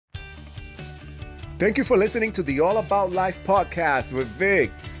Thank you for listening to the All About Life podcast with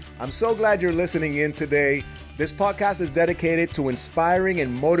Vic. I'm so glad you're listening in today. This podcast is dedicated to inspiring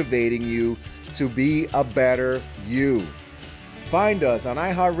and motivating you to be a better you. Find us on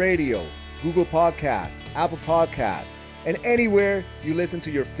iHeartRadio, Google Podcast, Apple Podcast, and anywhere you listen to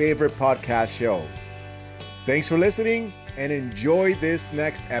your favorite podcast show. Thanks for listening and enjoy this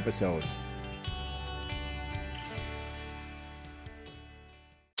next episode.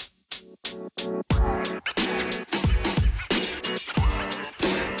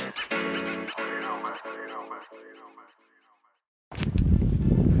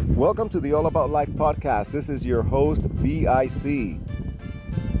 Welcome to the All About Life podcast. This is your host, VIC.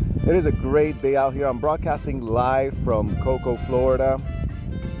 It is a great day out here. I'm broadcasting live from Cocoa, Florida.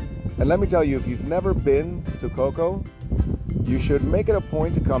 And let me tell you, if you've never been to Cocoa, you should make it a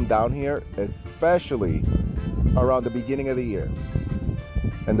point to come down here, especially around the beginning of the year.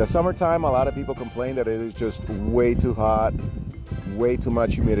 In the summertime, a lot of people complain that it is just way too hot, way too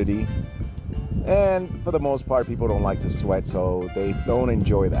much humidity. And for the most part, people don't like to sweat, so they don't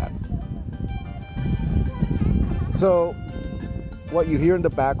enjoy that. So what you hear in the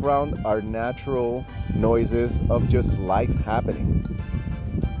background are natural noises of just life happening.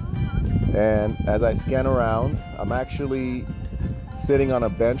 And as I scan around, I'm actually sitting on a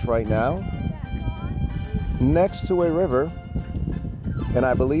bench right now next to a river, and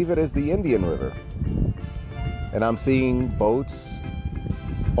I believe it is the Indian River. And I'm seeing boats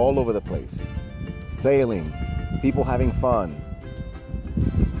all over the place. Sailing, people having fun.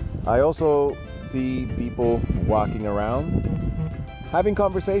 I also see people walking around, having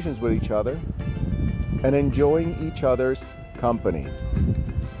conversations with each other, and enjoying each other's company.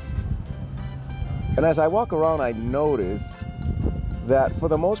 And as I walk around, I notice that for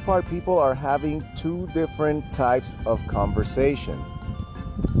the most part, people are having two different types of conversation.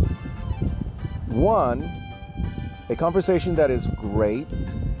 One, a conversation that is great.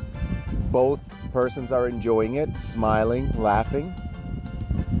 Both persons are enjoying it, smiling, laughing.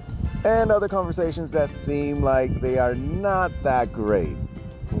 And other conversations that seem like they are not that great,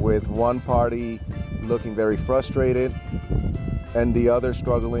 with one party looking very frustrated and the other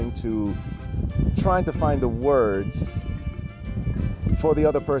struggling trying to find the words for the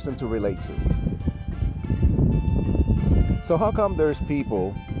other person to relate to. So how come there's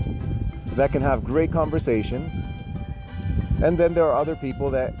people that can have great conversations, and then there are other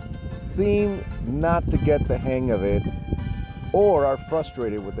people that seem not to get the hang of it or are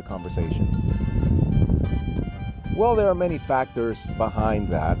frustrated with the conversation? Well, there are many factors behind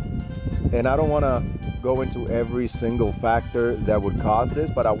that, and I don't want to go into every single factor that would cause this,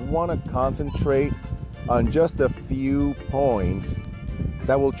 but I want to concentrate on just a few points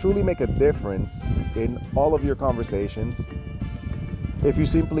that will truly make a difference in all of your conversations if you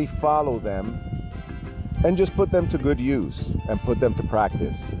simply follow them and just put them to good use and put them to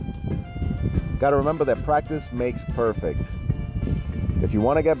practice. Got to remember that practice makes perfect. If you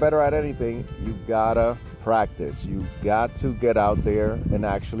want to get better at anything, you gotta practice. You got to get out there and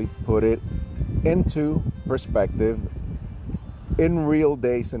actually put it into perspective in real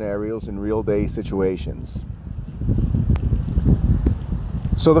day scenarios, in real day situations.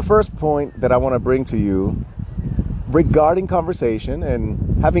 So the first point that I want to bring to you regarding conversation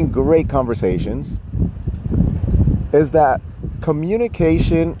and having great conversations is that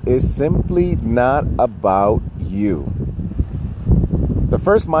communication is simply not about you. The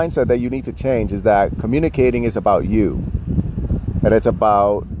first mindset that you need to change is that communicating is about you, and it's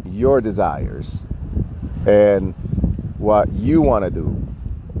about your desires and what you want to do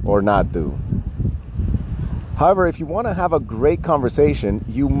or not do. However, if you want to have a great conversation,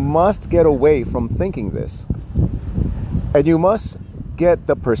 you must get away from thinking this, and you must get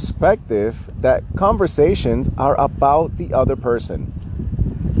the perspective that conversations are about the other person.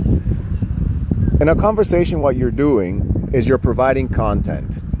 In a conversation, what you're doing is you're providing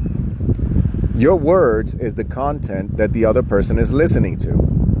content. Your words is the content that the other person is listening to.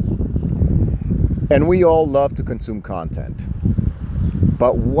 And we all love to consume content.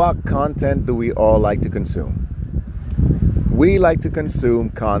 But what content do we all like to consume? We like to consume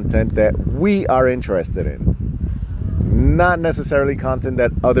content that we are interested in, not necessarily content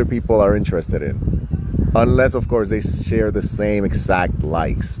that other people are interested in, unless of course they share the same exact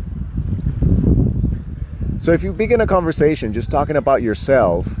likes. So if you begin a conversation just talking about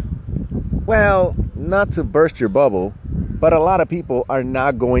yourself, well, not to burst your bubble, but a lot of people are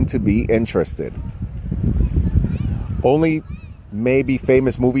not going to be interested. Only maybe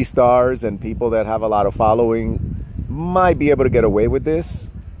famous movie stars and people that have a lot of following might be able to get away with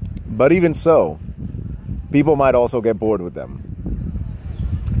this, but even so, people might also get bored with them.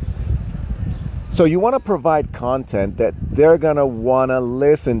 So you want to provide content that they're going to want to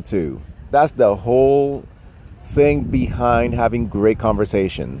listen to. That's the whole thing behind having great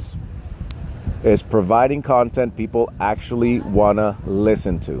conversations, is providing content people actually want to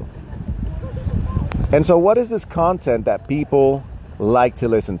listen to. And so what is this content that people like to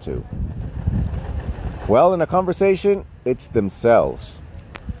listen to? Well, in a conversation, it's themselves.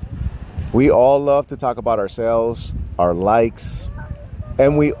 We all love to talk about ourselves, our likes,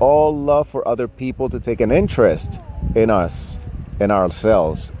 and we all love for other people to take an interest in us, in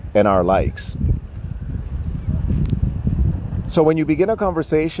ourselves, and our likes. So when you begin a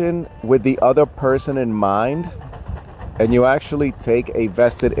conversation with the other person in mind, and you actually take a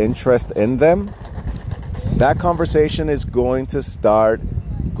vested interest in them, that conversation is going to start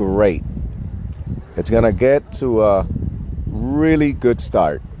great. It's going to get to a really good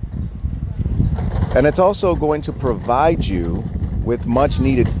start. And it's also going to provide you with much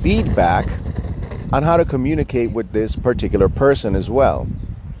needed feedback on how to communicate with this particular person as well.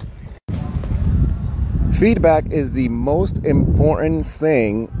 Feedback is the most important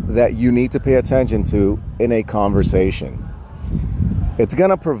thing that you need to pay attention to in a conversation. It's going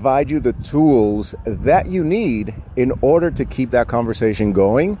to provide you the tools that you need in order to keep that conversation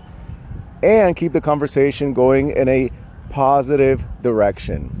going and keep the conversation going in a positive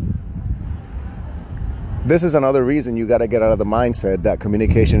direction. This is another reason you got to get out of the mindset that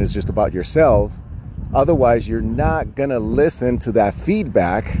communication is just about yourself. Otherwise, you're not going to listen to that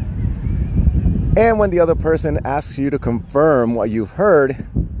feedback. And when the other person asks you to confirm what you've heard,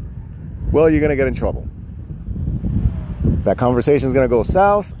 well, you're going to get in trouble. That conversation is going to go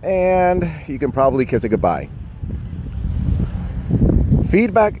south and you can probably kiss it goodbye.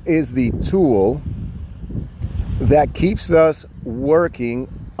 Feedback is the tool that keeps us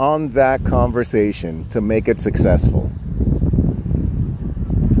working on that conversation to make it successful.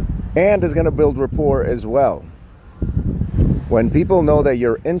 And is going to build rapport as well. When people know that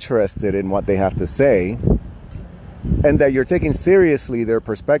you're interested in what they have to say and that you're taking seriously their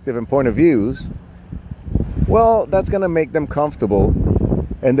perspective and point of views, well, that's going to make them comfortable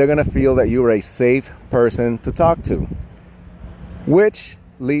and they're going to feel that you're a safe person to talk to, which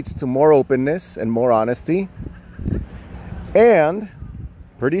leads to more openness and more honesty. And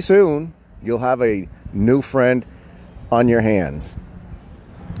pretty soon, you'll have a new friend on your hands.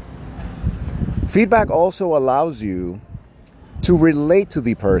 Feedback also allows you to relate to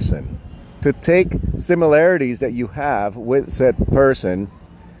the person, to take similarities that you have with said person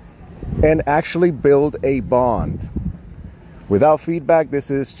and actually build a bond. Without feedback,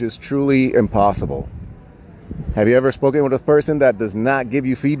 this is just truly impossible. Have you ever spoken with a person that does not give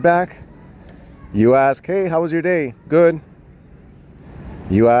you feedback? You ask, hey, how was your day? Good.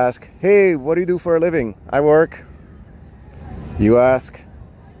 You ask, hey, what do you do for a living? I work. You ask,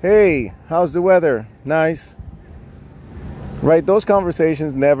 hey, how's the weather? Nice. Right, those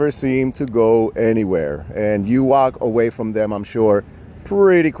conversations never seem to go anywhere, and you walk away from them, I'm sure,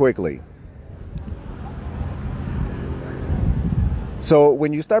 pretty quickly. So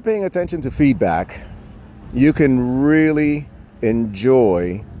when you start paying attention to feedback, you can really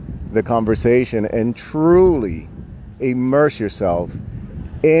enjoy the conversation and truly immerse yourself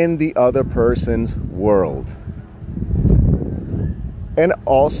in the other person's world. And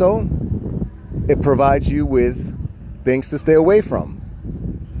also, it provides you with things to stay away from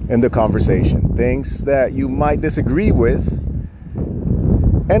in the conversation, things that you might disagree with.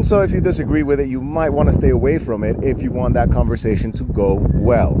 And so if you disagree with it, you might want to stay away from it if you want that conversation to go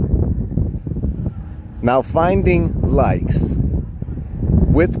well. Now, finding likes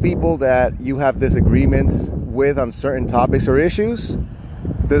with people that you have disagreements with on certain topics or issues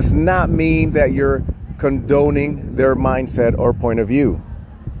does not mean that you're condoning their mindset or point of view.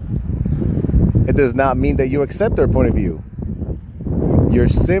 It does not mean that you accept their point of view. You're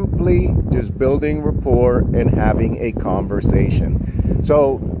simply just building rapport and having a conversation.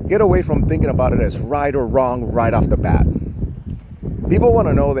 So get away from thinking about it as right or wrong right off the bat. People want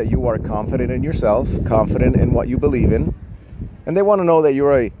to know that you are confident in yourself, confident in what you believe in, and they want to know that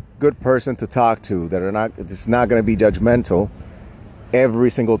you're a good person to talk to, that it's not going to be judgmental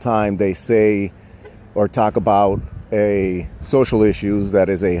every single time they say or talk about a social issues that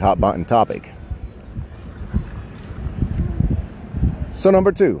is a hot button topic. So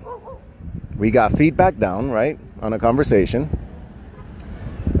number 2, we got feedback down, right, on a conversation.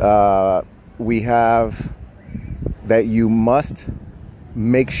 We have that you must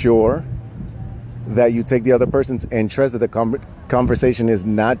make sure that you take the other person's interest, that the conversation is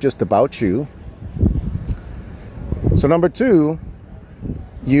not just about you. So number 2,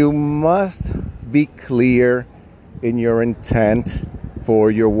 you must be clear in your intent for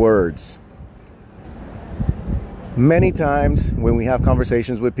your words. Many times when we have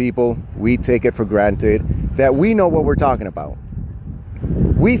conversations with people, we take it for granted that we know what we're talking about.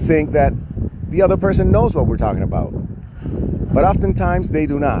 We think that the other person knows what we're talking about, but oftentimes they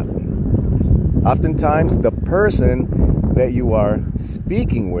do not. Oftentimes the person that you are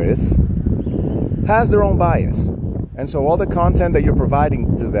speaking with has their own bias. And so all the content that you're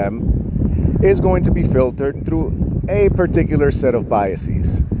providing to them is going to be filtered through a particular set of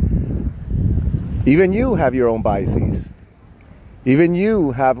biases. Even you have your own biases. Even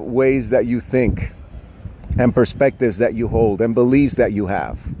you have ways that you think and perspectives that you hold and beliefs that you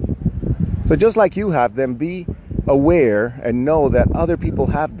have. So just like you have them, be aware and know that other people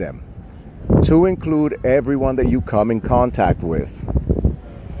have them, to include everyone that you come in contact with.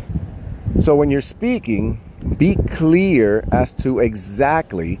 So when you're speaking, be clear as to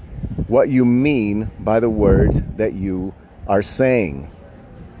exactly what you mean by the words that you are saying.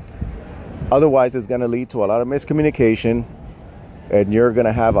 Otherwise, it's going to lead to a lot of miscommunication, and you're going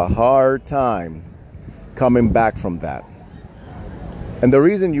to have a hard time coming back from that. And the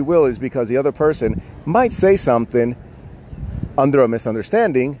reason you will is because the other person might say something under a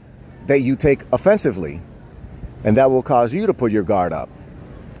misunderstanding that you take offensively, and that will cause you to put your guard up.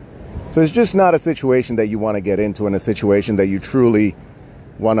 So it's just not a situation that you want to get into, and a situation that you truly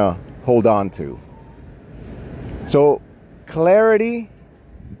want to hold on to. So clarity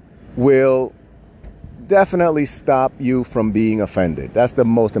will definitely stop you from being offended. That's the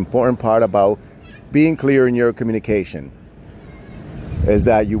most important part about being clear in your communication, is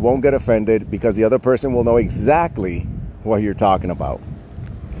that you won't get offended because the other person will know exactly what you're talking about.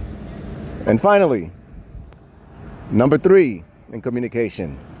 And finally, number 3 in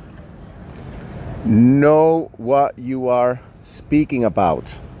communication, know what you are speaking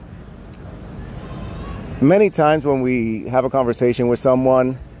about. Many times when we have a conversation with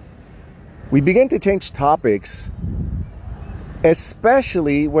someone, we begin to change topics,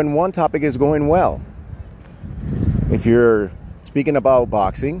 especially when one topic is going well. If you're speaking about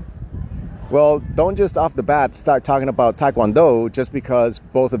boxing, well, don't just off the bat start talking about Taekwondo just because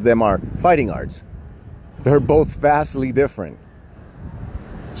both of them are fighting arts. They're both vastly different.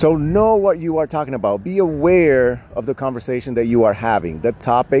 So know what you are talking about. Be aware of the conversation that you are having, the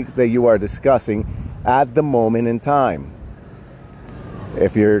topics that you are discussing at the moment in time.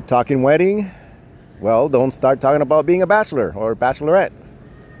 If you're talking wedding, well, don't start talking about being a bachelor or bachelorette.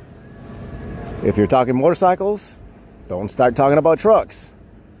 If you're talking motorcycles, don't start talking about trucks.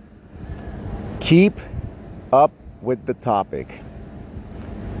 Keep up with the topic.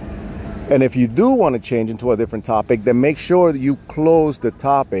 And if you do want to change into a different topic, then make sure that you close the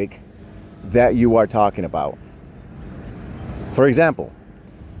topic that you are talking about. For example,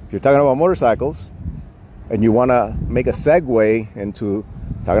 if you're talking about motorcycles and you want to make a segue into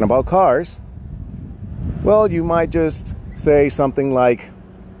talking about cars, well, you might just say something like,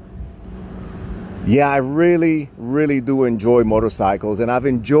 yeah, I really do enjoy motorcycles, and I've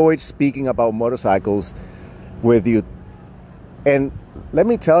enjoyed speaking about motorcycles with you. And let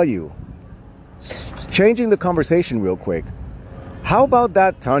me tell you, changing the conversation real quick, how about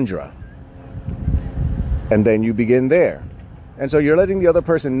that Tundra? And then you begin there. And so you're letting the other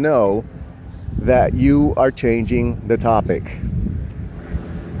person know that you are changing the topic.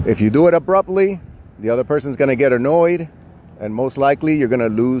 If you do it abruptly, the other person's going to get annoyed, and most likely you're going to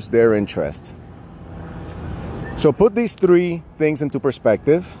lose their interest. So put these 3 things into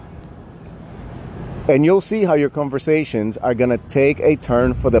perspective, and you'll see how your conversations are going to take a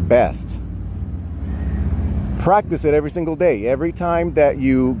turn for the best. Practice it every single day. Every time that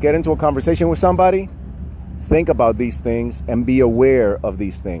you get into a conversation with somebody, think about these things and be aware of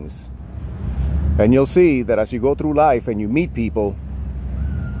these things. And you'll see that as you go through life and you meet people,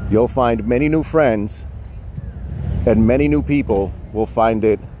 you'll find many new friends, and many new people will find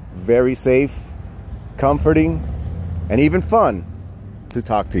it very safe, comforting, and even fun to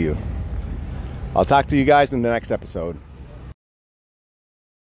talk to you. I'll talk to you guys in the next episode.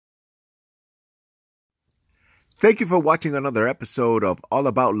 Thank you for watching another episode of All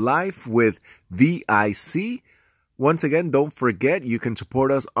About Life with VIC. Once again, don't forget you can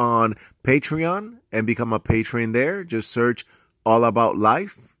support us on Patreon and become a patron there. Just search All About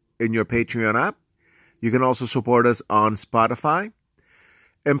Life in your Patreon app. You can also support us on Spotify.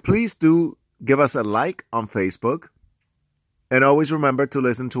 And please do give us a like on Facebook. And always remember to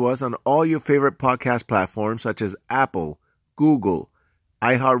listen to us on all your favorite podcast platforms such as Apple, Google,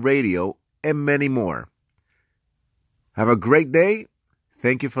 iHeartRadio, and many more. Have a great day.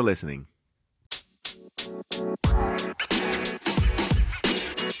 Thank you for listening.